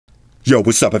Yo,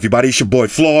 what's up everybody? It's your boy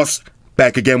Floss,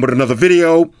 back again with another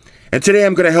video. And today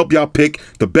I'm going to help y'all pick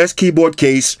the best keyboard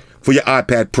case for your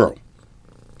iPad Pro.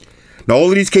 Now all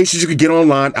of these cases you can get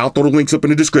online. I'll throw the links up in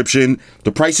the description.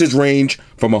 The prices range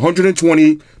from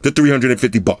 $120 to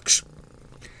 $350.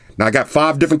 Now I got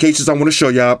 5 different cases I want to show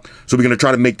y'all, so we're going to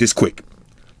try to make this quick.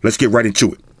 Let's get right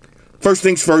into it. First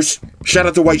things first, shout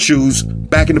out to White Shoes,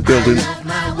 back in the building. I love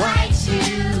my white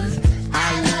shoes.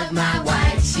 I love my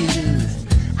white shoes.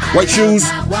 White Shoes,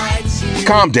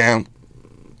 calm down.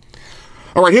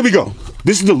 All right, here we go.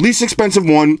 This is the least expensive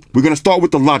one. We're going to start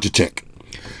with the Logitech.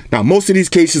 Now, most of these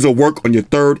cases will work on your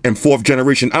 3rd and 4th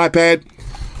generation iPad.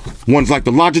 Ones like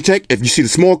the Logitech, if you see the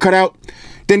small cutout,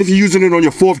 then if you're using it on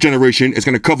your 4th generation, it's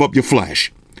going to cover up your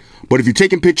flash. But if you're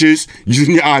taking pictures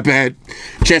using your iPad,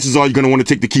 chances are you're going to want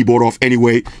to take the keyboard off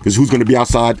anyway, because who's going to be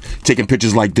outside taking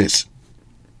pictures like this?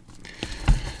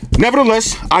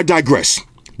 Nevertheless, I digress.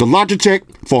 The Logitech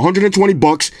for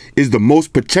 $120 is the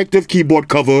most protective keyboard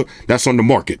cover that's on the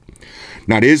market.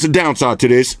 Now there's a downside to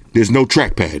this. There's no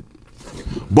trackpad.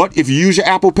 But if you use your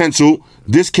Apple Pencil,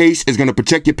 this case is going to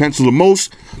protect your pencil the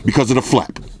most because of the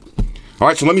flap. All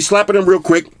right, so let me slap it in real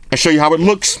quick and show you how it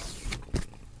looks.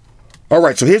 All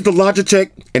right, so here's the Logitech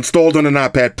installed on an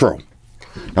iPad Pro.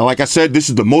 Now, like I said, this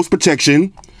is the most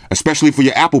protection, especially for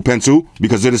your Apple Pencil,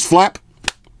 because of this flap.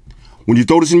 When you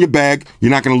throw this in your bag,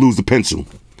 you're not going to lose the pencil.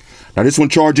 Now, this one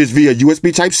charges via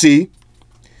USB Type-C.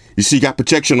 You see, you got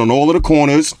protection on all of the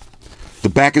corners. The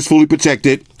back is fully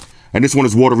protected, and this one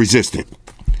is water resistant.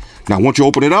 Now, once you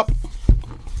open it up,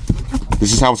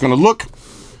 this is how it's going to look.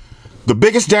 The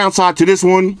biggest downside to this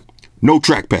one, no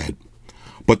trackpad.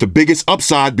 But the biggest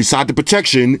upside, beside the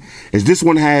protection, is this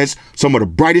one has some of the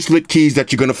brightest lit keys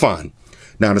that you're going to find.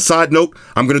 Now, on a side note,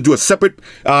 I'm going to do a separate,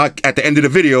 at the end of the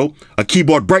video, a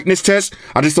keyboard brightness test.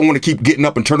 I just don't want to keep getting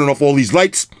up and turning off all these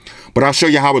lights, but I'll show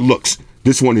you how it looks.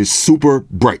 This one is super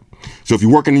bright. So if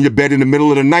you're working in your bed in the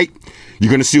middle of the night, you're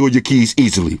going to see all your keys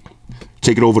easily.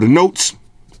 Take it over to notes.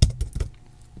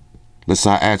 Let's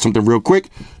add something real quick.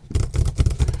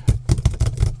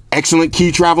 Excellent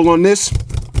key travel on this.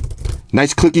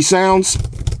 Nice clicky sounds.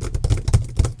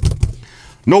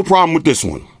 No problem with this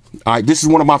one. All right, this is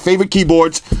one of my favorite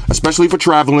keyboards, especially for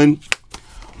traveling.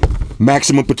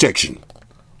 Maximum protection,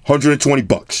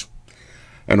 $120.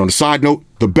 And on the side note,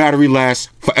 the battery lasts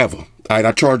forever. All right,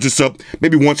 I charge this up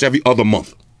maybe once every other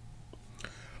month.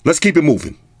 Let's keep it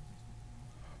moving.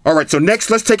 All right, so next,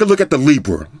 let's take a look at the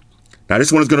Libra. Now,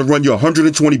 this one is going to run you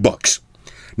 $120.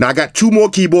 Now, I got 2 more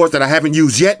keyboards that I haven't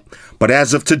used yet, but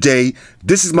as of today,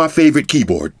 this is my favorite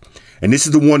keyboard. And this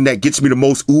is the one that gets me the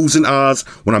most oohs and ahs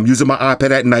when I'm using my iPad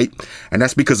at night. And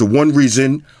that's because of one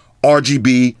reason: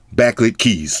 RGB backlit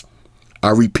keys.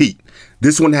 I repeat,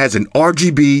 this one has an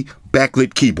RGB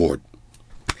backlit keyboard.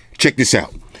 Check this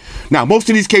out. Now, most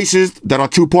of these cases that are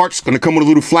 2 parts going to come with a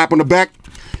little flap on the back.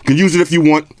 You can use it if you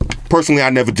want. Personally, I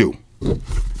never do.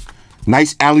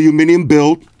 Nice aluminum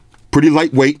build, pretty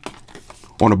lightweight.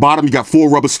 On the bottom, you got 4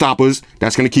 rubber stoppers.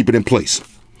 That's going to keep it in place.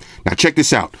 Now check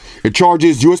this out. It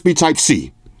charges USB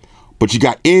Type-C, but you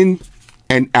got in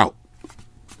and out.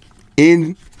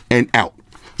 In and out.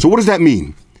 So what does that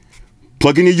mean?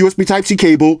 Plug in your USB Type-C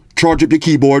cable, charge up your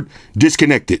keyboard,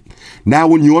 disconnect it. Now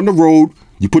when you're on the road,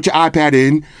 you put your iPad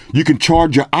in, you can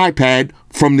charge your iPad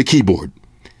from the keyboard.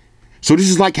 So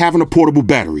this is like having a portable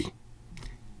battery.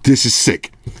 This is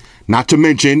sick. Not to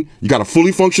mention, you got a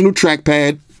fully functional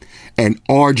trackpad and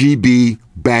RGB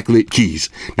backlit keys.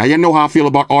 Now, y'all know how I feel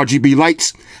about RGB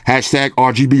lights. Hashtag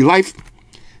RGB life.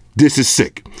 This is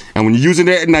sick. And when you're using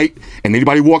it at night and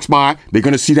anybody walks by, they're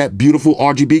going to see that beautiful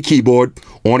RGB keyboard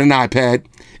on an iPad.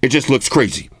 It just looks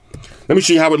crazy. Let me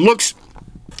show you how it looks.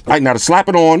 All right, now to slap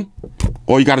it on,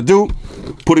 all you got to do,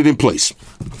 put it in place.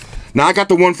 Now, I got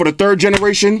the one for the 3rd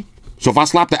generation. So if I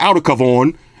slap the outer cover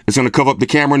on, it's going to cover up the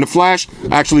camera and the flash.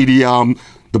 Actually, the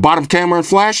bottom camera and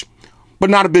flash. But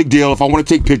not a big deal. If I want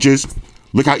to take pictures,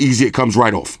 look how easy it comes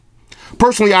right off.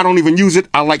 Personally, I don't even use it.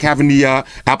 I like having the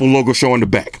Apple logo show on the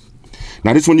back.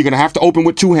 Now, this one you're going to have to open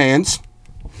with 2 hands.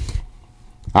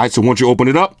 All right, so once you open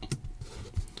it up,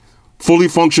 fully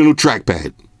functional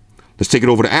trackpad. Let's take it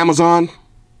over to Amazon.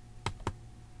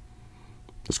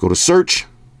 Let's go to search.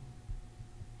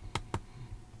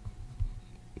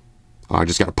 Oh, I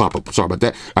just got a pop up. Sorry about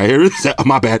that. All right, here it is.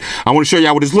 My bad. I want to show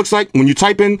you what this looks like when you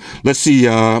type in. Let's see.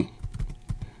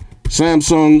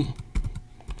 Samsung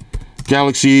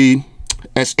Galaxy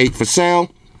S8 for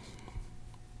sale.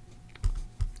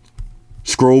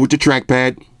 Scroll with the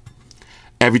trackpad.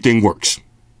 Everything works.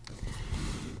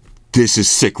 This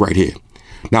is sick right here.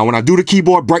 Now, when I do the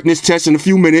keyboard brightness test in a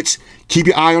few minutes, keep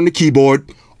your eye on the keyboard.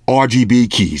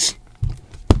 RGB keys.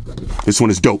 This one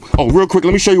is dope. Oh, real quick,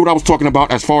 let me show you what I was talking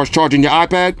about as far as charging your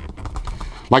iPad.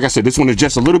 Like I said, this one is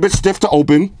just a little bit stiff to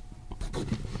open.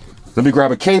 Let me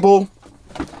grab a cable.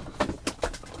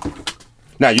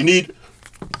 Now, you need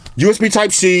USB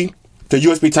Type-C to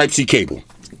USB Type-C cable.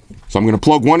 So I'm going to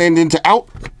plug one end into out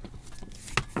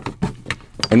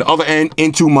and the other end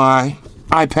into my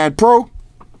iPad Pro.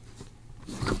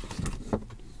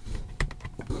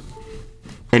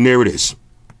 And there it is.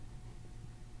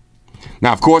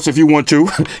 Now, of course, if you want to,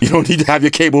 you don't need to have your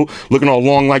cable looking all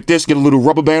long like this. Get a little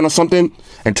rubber band or something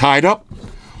and tie it up.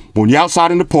 When you're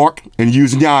outside in the park and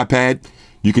using your iPad,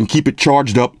 you can keep it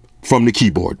charged up from the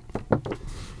keyboard.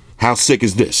 How sick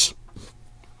is this?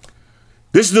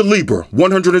 This is the Libra,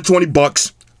 120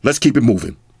 bucks. Let's keep it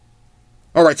moving.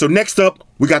 All right, so next up,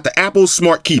 we got the Apple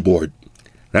Smart Keyboard.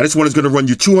 Now, this one is going to run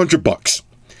you 200 bucks.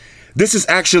 This is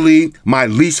actually my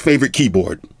least favorite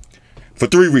keyboard for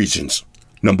 3 reasons.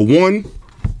 Number 1,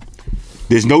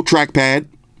 there's no trackpad.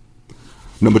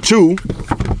 Number 2,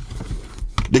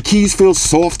 the keys feel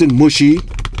soft and mushy.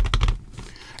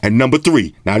 And number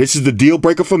 3, now this is the deal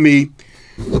breaker for me,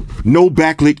 no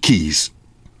backlit keys.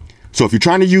 So if you're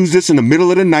trying to use this in the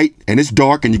middle of the night and it's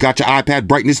dark and you got your iPad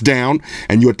brightness down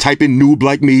and you're a typing noob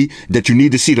like me that you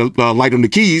need to see the light on the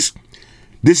keys,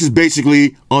 this is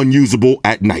basically unusable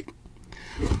at night.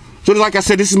 So like I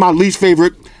said, this is my least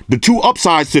favorite. The 2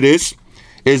 upsides to this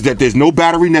is that there's no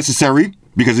battery necessary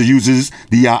because it uses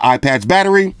the iPad's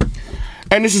battery.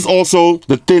 And this is also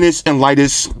the thinnest and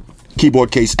lightest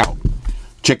keyboard case out.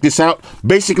 Check this out.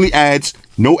 Basically adds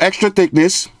no extra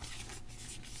thickness.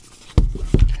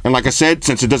 And like I said,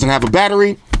 since it doesn't have a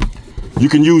battery, you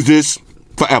can use this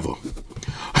forever.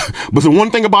 But the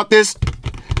one thing about this,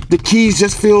 the keys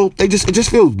just feel, it just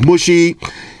feels mushy.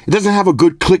 It doesn't have a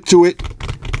good click to it.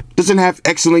 Doesn't have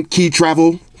excellent key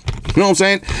travel. You know what I'm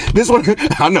saying? This one,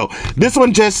 I know. This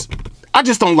one I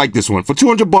just don't like this one. For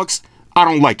 200 bucks, I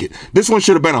don't like it. This one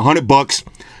should have been 100 bucks.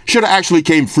 Should have actually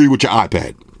came free with your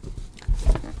iPad.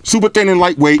 Super thin and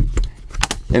lightweight.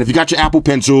 And if you got your Apple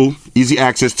Pencil, easy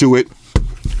access to it.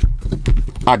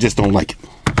 I just don't like it.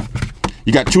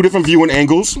 You got 2 different viewing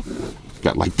angles.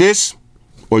 Got like this,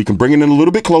 or you can bring it in a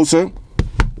little bit closer.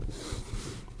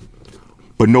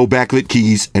 But no backlit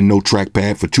keys and no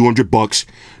trackpad for 200 bucks.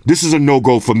 This is a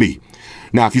no-go for me.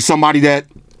 Now, if you're somebody that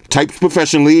types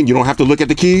professionally and you don't have to look at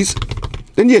the keys,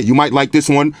 then yeah, you might like this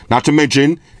one. Not to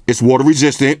mention, it's water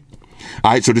resistant.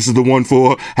 All right, so this is the one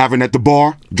for having at the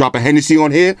bar. Drop a Hennessy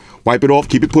on here, wipe it off,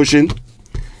 keep it pushing.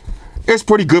 It's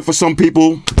pretty good for some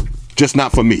people, just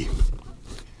not for me.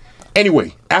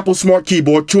 Anyway, Apple Smart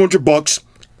Keyboard, 200 bucks.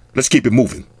 Let's keep it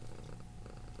moving.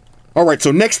 All right,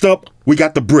 so next up, we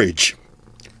got the Brydge.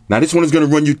 Now, this one is going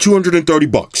to run you 230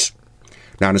 bucks.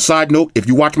 Now, on a side note, if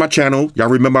you watch my channel, y'all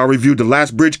remember I reviewed the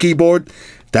last Brydge keyboard?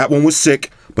 That one was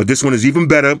sick, but this one is even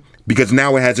better because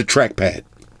now it has a trackpad.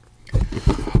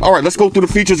 All right, let's go through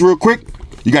the features real quick.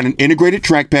 You got an integrated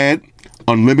trackpad,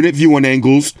 unlimited viewing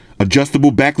angles,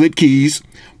 adjustable backlit keys,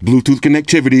 Bluetooth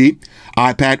connectivity,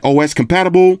 iPad OS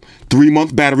compatible,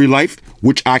 3-month battery life,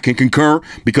 which I can concur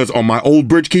because on my old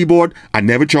Brydge keyboard, I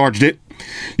never charged it.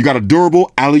 You got a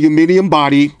durable aluminum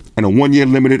body and a 1-year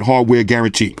limited hardware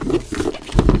guarantee.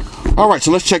 All right,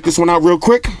 so let's check this one out real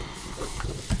quick.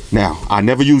 Now, I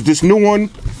never used this new one,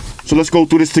 so let's go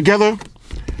through this together.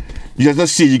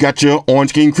 Let's see, you got your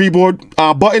on-screen keyboard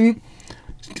button,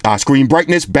 screen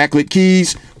brightness, backlit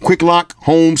keys, quick lock,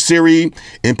 home, Siri,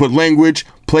 input language,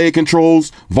 player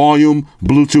controls, volume,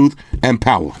 Bluetooth, and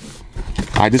power.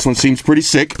 All right, this one seems pretty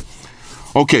sick.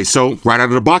 Okay, so right out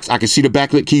of the box, I can see the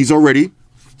backlit keys already.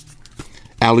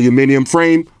 Aluminum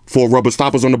frame, 4 rubber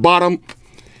stoppers on the bottom.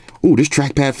 Ooh, this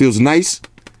trackpad feels nice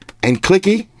and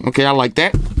clicky. Okay, I like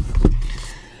that.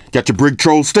 Got your Brydge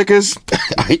Troll stickers.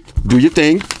 All right, do your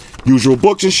thing. Usual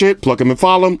books and shit, plug them and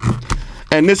follow them.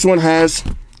 And this one has,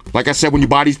 like I said, when you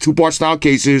buy these 2-part style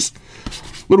cases,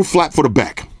 little flap for the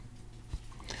back.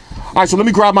 All right, so let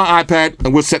me grab my iPad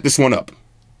and we'll set this one up.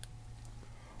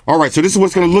 All right, so this is what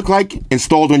it's going to look like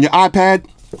installed on your iPad.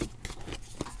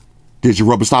 There's your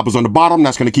rubber stoppers on the bottom.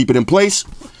 That's going to keep it in place.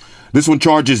 This one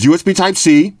charges USB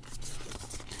Type-C.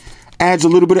 Adds a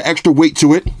little bit of extra weight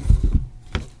to it.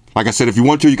 Like I said, if you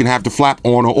want to, you can have the flap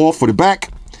on or off for the back.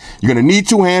 You're going to need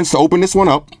 2 hands to open this one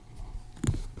up.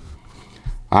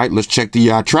 All right, let's check the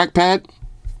trackpad.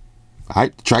 All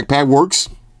right, the trackpad works.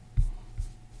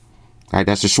 All right,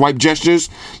 that's the swipe gestures.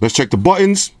 Let's check the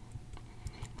buttons.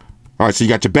 All right, so you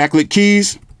got your backlit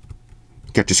keys.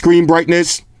 Got your screen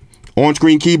brightness.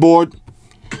 On-screen keyboard.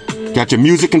 Got your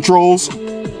music controls.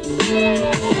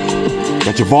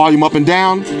 Got your volume up and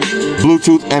down.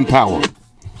 Bluetooth and power.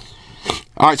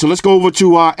 All All right, so let's go over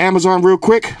to Amazon real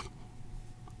quick.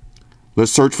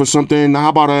 Let's search for something. How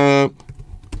about a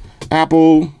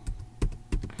Apple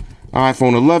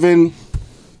iPhone 11?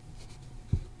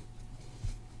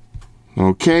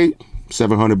 Okay,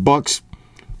 $700.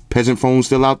 Peasant phone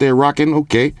still out there rocking.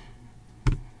 Okay.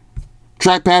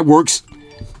 Trackpad works.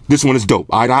 This one is dope.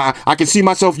 I can see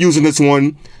myself using this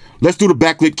one. Let's do the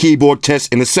backlit keyboard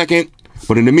test in a second.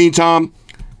 But in the meantime,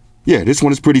 yeah, this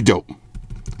one is pretty dope.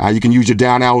 You can use your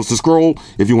down arrows to scroll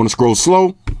if you want to scroll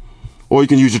slow, or you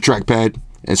can use your trackpad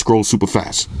and scroll super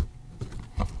fast.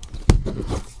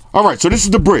 All right, so this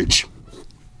is the Brydge.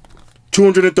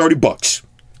 $230.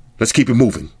 Let's keep it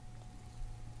moving.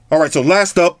 All right, so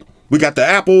last up, we got the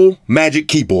Apple Magic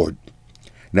Keyboard.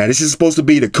 Now, this is supposed to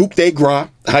be the coup de grace.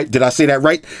 Did I say that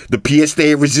right? The pièce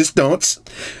de résistance.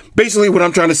 Basically, what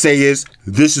I'm trying to say is,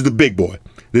 this is the big boy.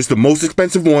 This is the most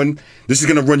expensive one. This is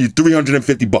going to run you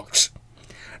 $350.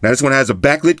 Now, this one has a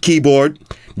backlit keyboard.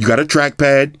 You got a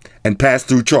trackpad and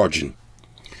pass-through charging.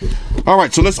 All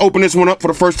right, so let's open this one up for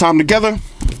the first time together.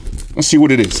 Let's see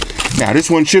what it is. Now, this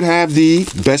one should have the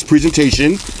best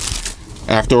presentation.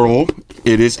 After all,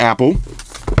 it is Apple.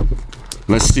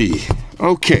 Let's see.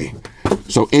 Okay.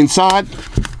 So inside,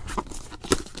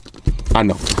 I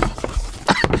know.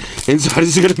 Inside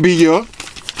is going to be your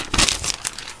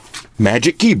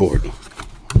Magic Keyboard.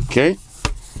 Okay.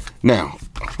 Now,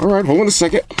 all right, hold on a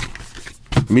second.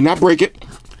 Let me not break it.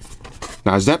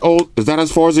 Now, is that old? Is that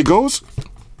as far as it goes?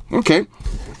 Okay.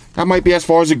 That might be as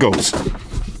far as it goes.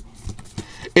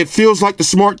 It feels like the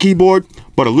Smart Keyboard,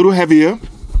 but a little heavier.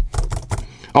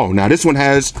 Oh, now this one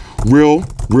has real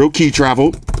key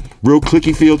travel, real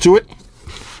clicky feel to it.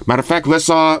 Matter of fact, let's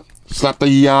slap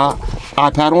the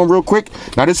iPad on real quick.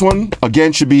 Now this one,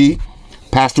 again, should be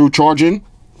pass-through charging.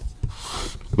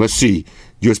 Let's see.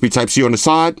 USB Type-C on the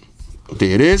side.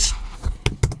 There it is.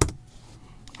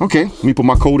 Okay, let me put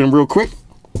my code in real quick.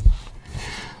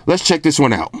 Let's check this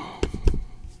one out.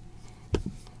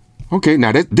 Okay,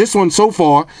 now this one so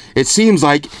far, it seems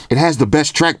like it has the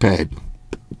best trackpad.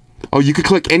 Oh, you can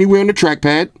click anywhere on the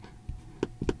trackpad.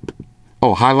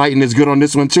 Oh, highlighting is good on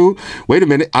this one too. Wait a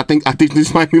minute, I think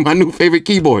this might be my new favorite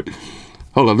keyboard.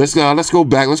 Hold on, let's go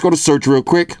back. Let's go to search real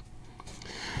quick.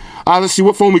 Let's see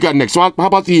what phone we got next. So how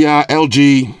about the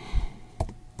LG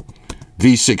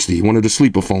V60, one of the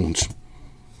sleeper phones.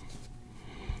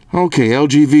 Okay,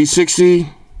 LG V60,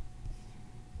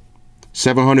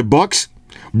 $700.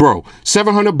 Bro,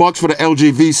 $700 for the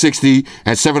LG V60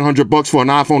 and $700 for an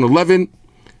iPhone 11.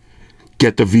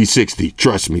 Get the V60,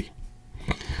 trust me.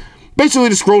 Basically,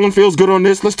 the scrolling feels good on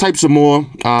this. Let's type some more.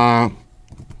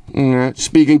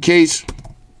 Speaking case.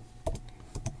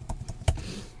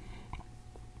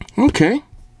 Okay.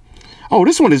 Oh,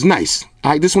 this one is nice.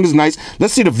 All right, this one is nice.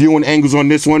 Let's see the viewing angles on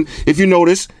this one. If you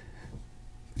notice,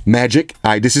 magic.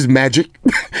 All right, this is magic.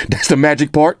 That's the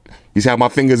magic part. You see how my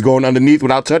fingers going underneath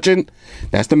without touching?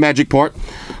 That's the magic part.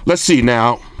 Let's see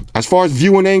now. As far as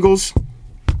viewing angles,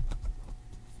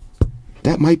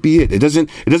 that might be it. It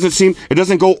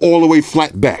doesn't go all the way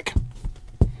flat back.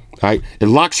 All right, it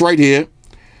locks right here.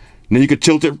 Then you could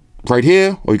tilt it right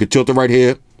here, or you could tilt it right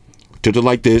here. Tilt it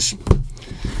like this.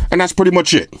 And that's pretty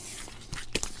much it.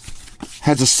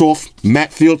 Has a soft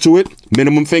matte feel to it.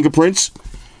 Minimum fingerprints.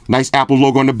 Nice Apple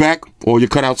logo on the back. All your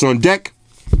cutouts on deck.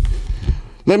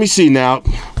 Let me see now.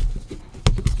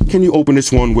 Can you open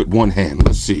this one with one hand?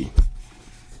 Let's see.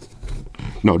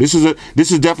 No, this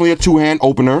is definitely a two-hand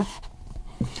opener.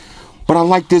 But I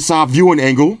like this viewing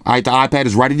angle. All right, the iPad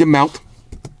is right in your mouth.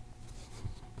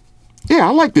 Yeah,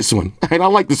 I like this one. All right, I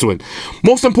like this one.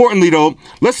 Most importantly, though,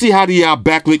 let's see how the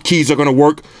backlit keys are going to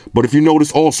work. But if you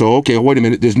notice also, okay, wait a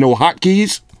minute, there's no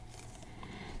hotkeys.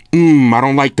 I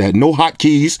don't like that. No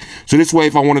hotkeys. So this way,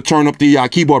 if I want to turn up the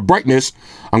keyboard brightness,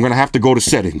 I'm going to have to go to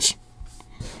settings.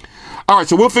 All right,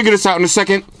 so we'll figure this out in a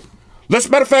second.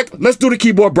 Matter of fact, let's do the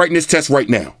keyboard brightness test right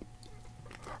now.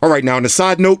 All right, now on the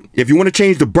side note, if you want to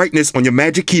change the brightness on your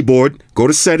Magic Keyboard, go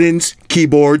to settings,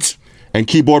 keyboards, and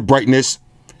keyboard brightness,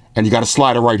 and you got a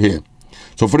slider right here.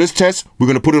 So for this test, we're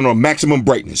going to put it on maximum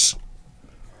brightness.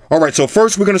 All right, so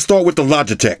first we're going to start with the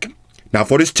Logitech. Now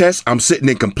for this test, I'm sitting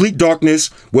in complete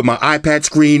darkness with my iPad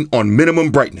screen on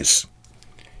minimum brightness.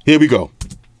 Here we go.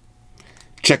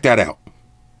 Check that out.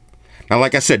 Now,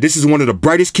 like I said, this is one of the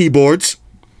brightest keyboards.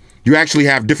 You actually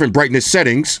have different brightness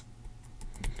settings.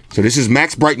 So this is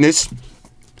max brightness.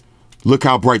 Look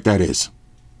how bright that is.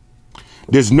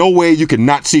 There's no way you can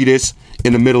not see this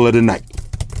in the middle of the night.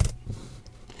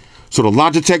 So the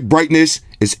Logitech brightness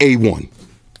is A1.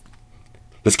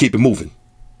 Let's keep it moving.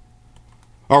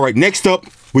 All right, next up,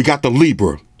 we got the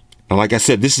Libra. Now, like I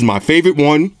said, this is my favorite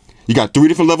one. You got 3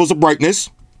 different levels of brightness.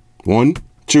 1,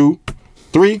 2,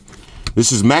 3.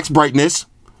 This is max brightness.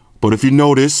 But if you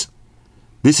notice,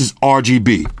 this is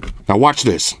RGB. Now watch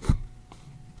this.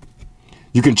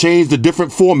 You can change the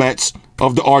different formats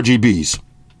of the RGBs.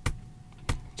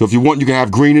 So if you want, you can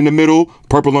have green in the middle,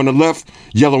 purple on the left,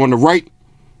 yellow on the right.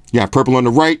 You have purple on the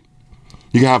right.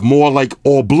 You can have more like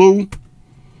all blue.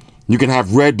 You can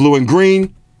have red, blue, and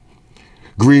green.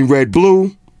 Green, red,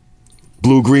 blue.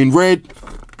 Blue, green, red.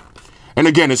 And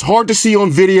again, it's hard to see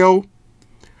on video,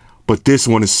 but this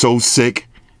one is so sick.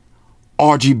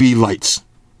 RGB lights.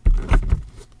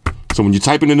 So when you're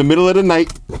typing in the middle of the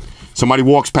night, somebody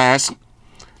walks past,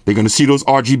 they're going to see those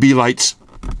RGB lights.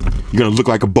 You're going to look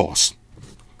like a boss.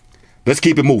 Let's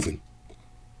keep it moving.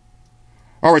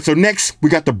 All right, so next we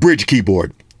got the Brydge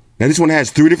keyboard. Now this one has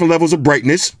 3 different levels of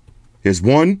brightness. Here's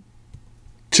 1,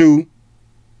 2,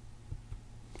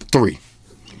 3.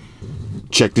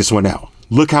 Check this one out.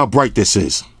 Look how bright this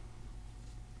is.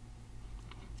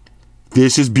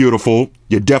 This is beautiful.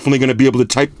 You're definitely going to be able to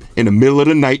type in the middle of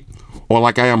the night, or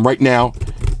like I am right now,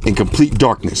 in complete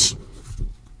darkness.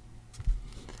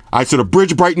 All right, so the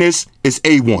Brydge brightness is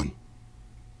A1.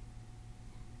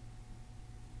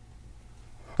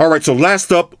 All right, so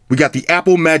last up, we got the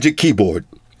Apple Magic Keyboard.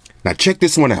 Now check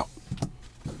this one out.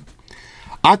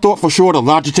 I thought for sure the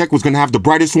Logitech was going to have the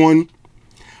brightest one,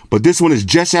 but this one is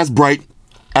just as bright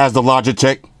as the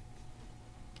Logitech.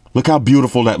 Look how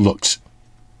beautiful that looks.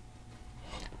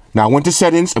 Now I went to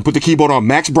settings and put the keyboard on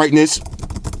max brightness.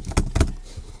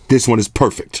 This one is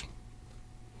perfect.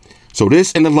 So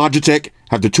this and the Logitech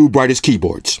have the 2 brightest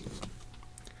keyboards.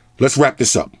 Let's wrap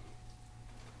this up.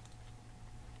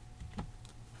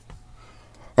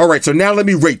 All right, so now let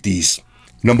me rate these.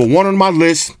 Number 1 on my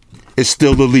list is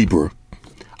still the Libra.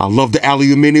 I love the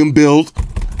aluminum build.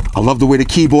 I love the way the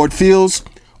keyboard feels.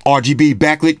 RGB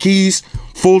backlit keys,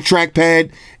 full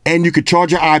trackpad, and you could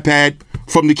charge your iPad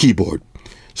from the keyboard.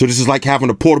 So this is like having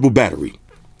a portable battery.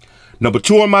 Number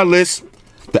 2 on my list,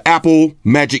 the Apple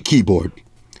Magic Keyboard.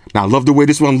 Now I love the way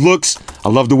this one looks. I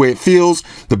love the way it feels.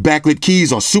 The backlit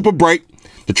keys are super bright.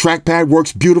 The trackpad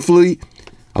works beautifully.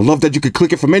 I love that you can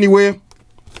click it from anywhere.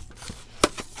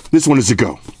 This one is a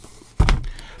go.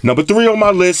 Number 3 on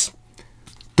my list,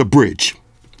 the Brydge.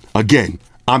 Again,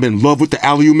 I'm in love with the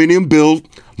aluminum build.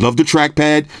 Love the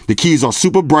trackpad. The keys are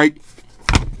super bright.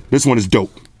 This one is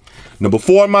dope. Number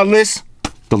 4 on my list,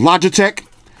 the Logitech.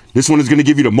 This one is going to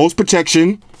give you the most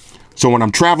protection. So when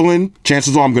I'm traveling,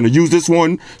 chances are I'm going to use this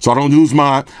one so I don't lose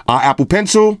my Apple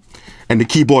Pencil. And the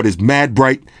keyboard is mad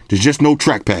bright. There's just no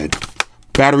trackpad.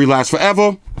 Battery lasts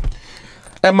forever.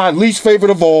 And my least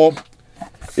favorite of all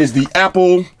is the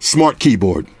Apple Smart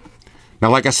Keyboard. Now,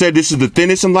 like I said, this is the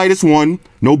thinnest and lightest one.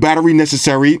 No battery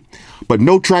necessary, but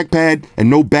no trackpad and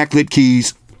no backlit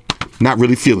keys. Not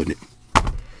really feeling it.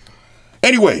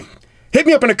 Anyway, hit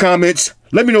me up in the comments.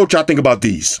 Let me know what y'all think about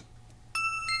these.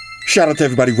 Shout out to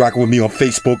everybody rocking with me on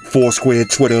Facebook, Foursquare,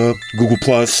 Twitter, Google+.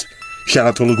 Shout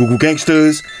out to all the Google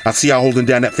gangsters. I see y'all holding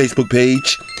down that Facebook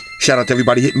page. Shout out to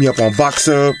everybody hitting me up on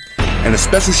Voxer. And a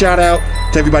special shout out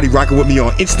to everybody rocking with me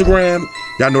on Instagram.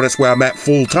 Y'all know that's where I'm at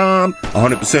full time,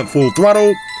 100% full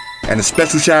throttle. And a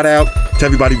special shout out to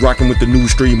everybody rocking with the new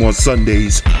stream on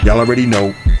Sundays. Y'all already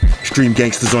know. Stream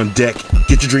gangsters on deck.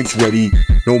 Get your drinks ready.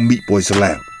 No meat boys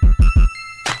allowed.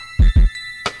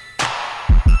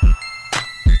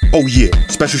 Oh yeah,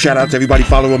 special shout out to everybody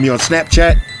following me on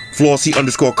Snapchat.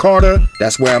 Flossy_Carter.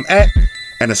 That's where I'm at.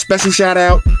 And a special shout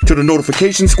out to the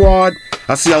notification squad.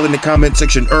 I see y'all in the comment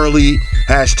section early.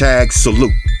 Hashtag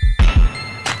salute.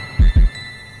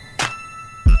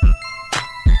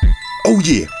 Oh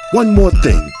yeah, one more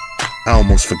thing. I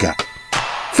almost forgot.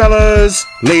 Fellas,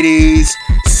 ladies,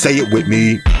 say it with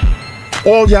me.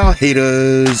 All y'all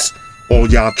haters,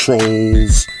 all y'all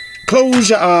trolls, close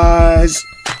your eyes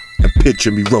and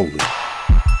picture me rolling.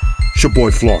 It's your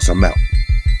boy Floss, I'm out.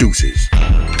 Deuces.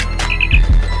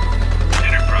 Enterprise,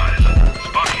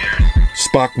 Spock here.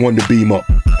 Spock wanted to beam up.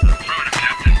 Affirmative,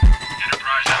 Captain.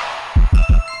 Enterprise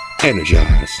out.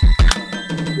 Energize.